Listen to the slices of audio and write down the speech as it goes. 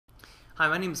Hi,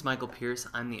 my name is Michael Pierce.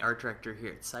 I'm the art director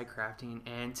here at SiteCrafting,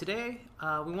 and today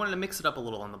we wanted to mix it up a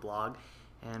little on the blog.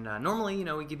 And normally,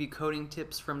 we give you coding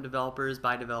tips from developers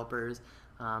by developers,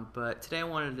 but today I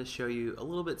wanted to show you a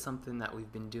little bit something that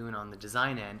we've been doing on the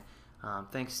design end,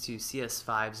 thanks to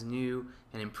CS5's new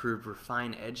and improved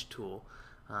Refine Edge tool.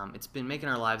 It's been making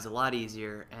our lives a lot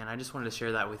easier, and I just wanted to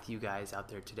share that with you guys out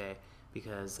there today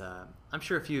because I'm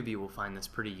sure a few of you will find this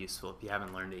pretty useful if you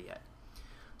haven't learned it yet.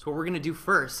 So what we're going to do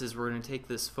first is we're going to take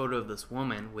this photo of this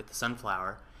woman with the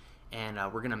sunflower, and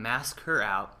we're going to mask her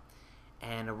out,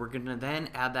 and we're going to then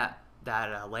add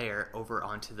that layer over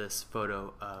onto this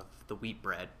photo of the wheat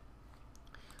bread.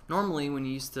 Normally, when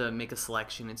you used to make a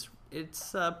selection,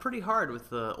 it's pretty hard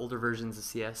with the older versions of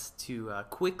CS to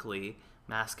quickly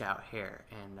mask out hair,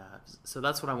 and so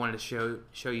that's what I wanted to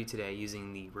show you today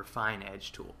using the Refine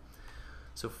Edge tool.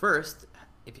 So first,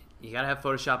 you gotta have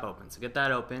Photoshop open, so get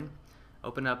that open.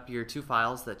 Open up your two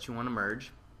files that you want to merge.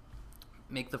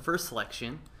 Make the first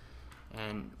selection,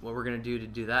 and what we're going to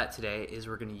do that today is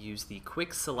we're going to use the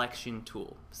Quick Selection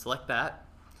tool. Select that,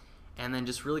 and then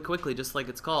just really quickly, just like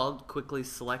it's called, quickly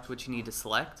select what you need to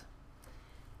select.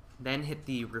 Then hit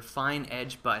the Refine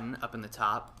Edge button up in the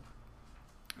top,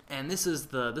 and this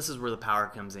is where the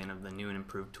power comes in of the new and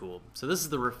improved tool. So this is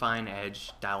the Refine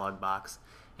Edge dialog box,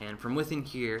 and from within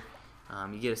here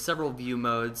you get several view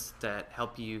modes that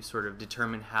help you sort of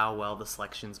determine how well the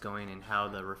selection's going and how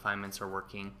the refinements are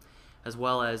working, as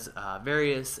well as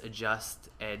various adjust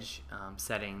edge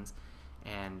settings,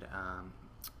 and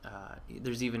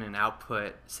there's even an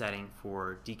output setting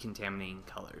for decontaminating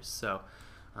colors. So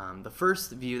the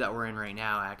first view that we're in right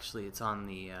now, actually, it's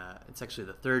actually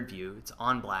the third view. It's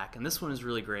on black, and this one is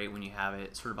really great when you have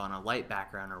it sort of on a light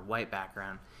background or white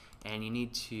background, and you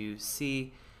need to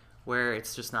see where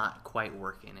it's just not quite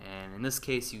working. And in this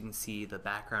case, you can see the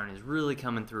background is really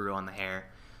coming through on the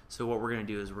hair. So what we're going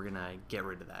to do is we're going to get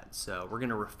rid of that. So we're going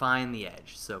to refine the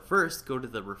edge. So first, go to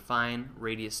the Refine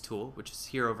Radius tool, which is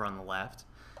here over on the left.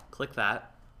 Click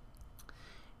that,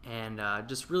 and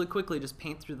just really quickly, just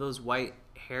paint through those white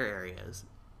hair areas,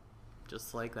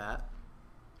 just like that.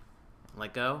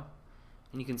 Let go,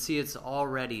 and you can see it's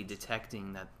already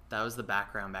detecting that that was the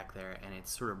background back there, and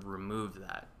it's sort of removed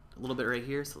that a little bit right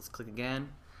here. So let's click again,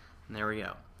 and there we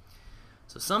go.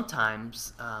 So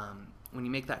sometimes when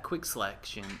you make that quick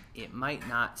selection, it might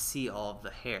not see all of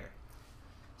the hair.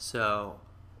 So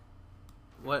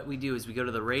what we do is we go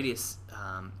to the radius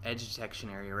edge detection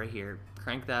area right here,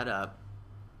 crank that up,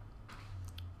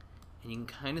 and you can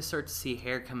kind of start to see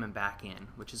hair coming back in,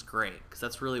 which is great because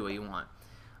that's really what you want.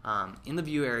 In the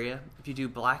view area, if you do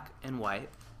black and white,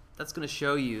 that's going to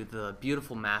show you the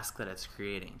beautiful mask that it's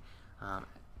creating.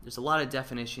 There's a lot of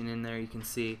definition in there, you can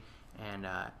see, and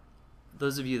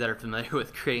those of you that are familiar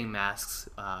with creating masks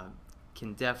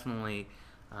can definitely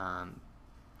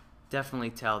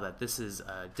tell that this is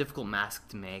a difficult mask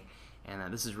to make, and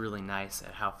that this is really nice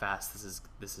at how fast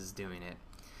this is doing it.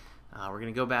 We're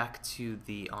going to go back to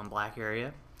the on black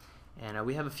area, and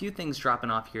we have a few things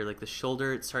dropping off here, like the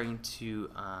shoulder. It's starting to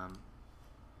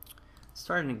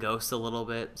ghost a little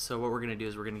bit. So what we're going to do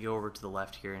is we're going to go over to the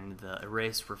left here into the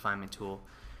Erase Refinement tool.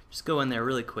 Just go in there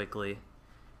really quickly,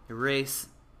 erase,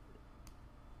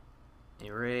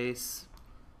 erase,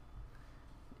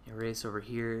 erase over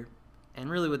here, and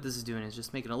really what this is doing is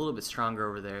just making it a little bit stronger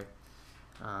over there,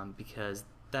 because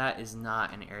that is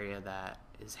not an area that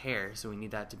is hair, so we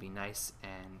need that to be nice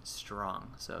and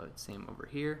strong. So it's same over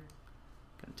here.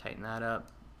 Gonna tighten that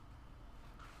up.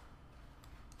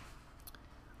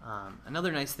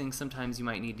 Another nice thing sometimes you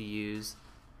might need to use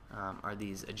are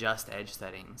these adjust edge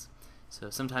settings. So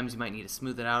sometimes you might need to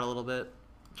smooth it out a little bit.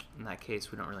 In that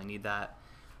case, we don't really need that.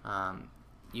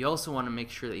 You also want to make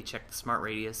sure that you check the Smart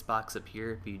Radius box up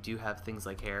here if you do have things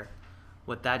like hair.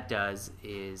 What that does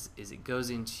is it goes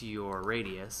into your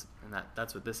radius, and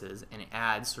that's what this is, and it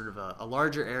adds sort of a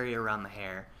larger area around the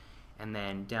hair, and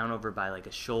then down over by like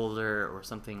a shoulder or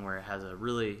something where it has a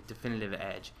really definitive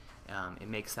edge, it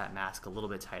makes that mask a little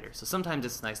bit tighter. So sometimes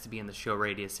it's nice to be in the show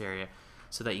radius area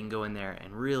so that you can go in there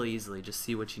and really easily just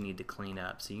see what you need to clean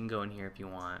up. So you can go in here if you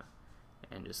want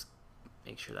and just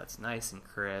make sure that's nice and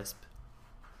crisp,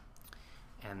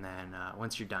 and then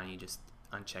once you're done, you just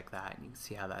uncheck that and you can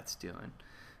see how that's doing.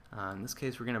 In this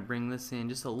case, we're going to bring this in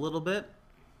just a little bit,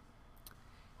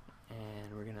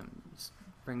 and we're going to just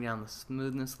bring down the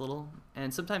smoothness a little,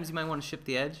 and sometimes you might want to shift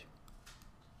the edge.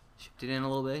 Shift it in a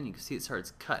little bit, and you can see it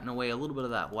starts cutting away a little bit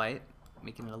of that white,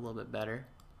 making it a little bit better.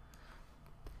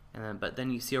 And then, but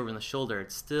then you see over in the shoulder,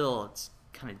 it's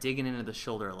kind of digging into the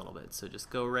shoulder a little bit. So just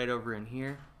go right over in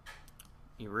here,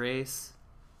 erase,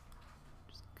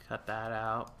 just cut that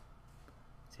out,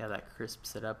 See how that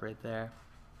crisps it up right there?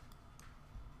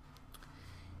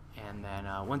 And then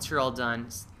once you're all done,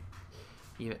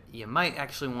 you might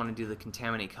actually want to do the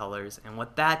contaminate colors, and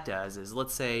what that does is,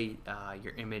 let's say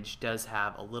your image does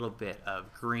have a little bit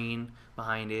of green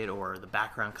behind it, or the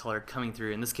background color coming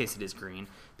through. In this case it is green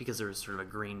because there's sort of a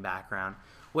green background.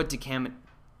 What decontaminate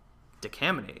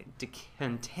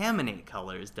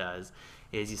colors does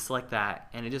is you select that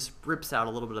and it just rips out a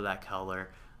little bit of that color,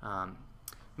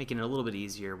 making it a little bit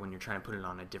easier when you're trying to put it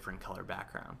on a different color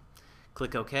background.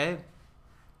 Click OK,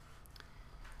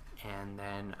 and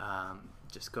then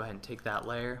just go ahead and take that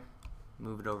layer,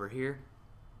 move it over here,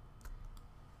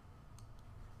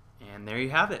 and there you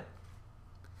have it.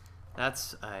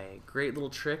 That's a great little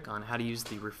trick on how to use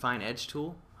the Refine Edge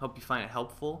tool. Hope you find it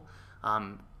helpful.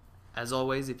 As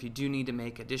always, if you do need to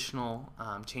make additional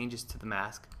changes to the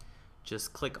mask,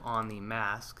 just click on the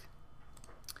mask,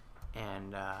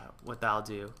 and what that'll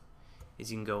do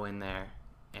is you can go in there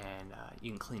and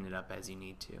you can clean it up as you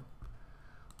need to.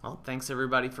 Well, thanks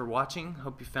everybody for watching.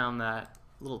 Hope you found that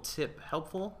little tip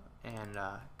helpful, and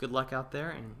good luck out there.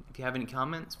 And if you have any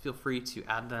comments, feel free to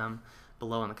add them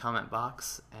below in the comment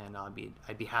box, and I'd be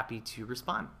happy to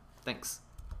respond. Thanks.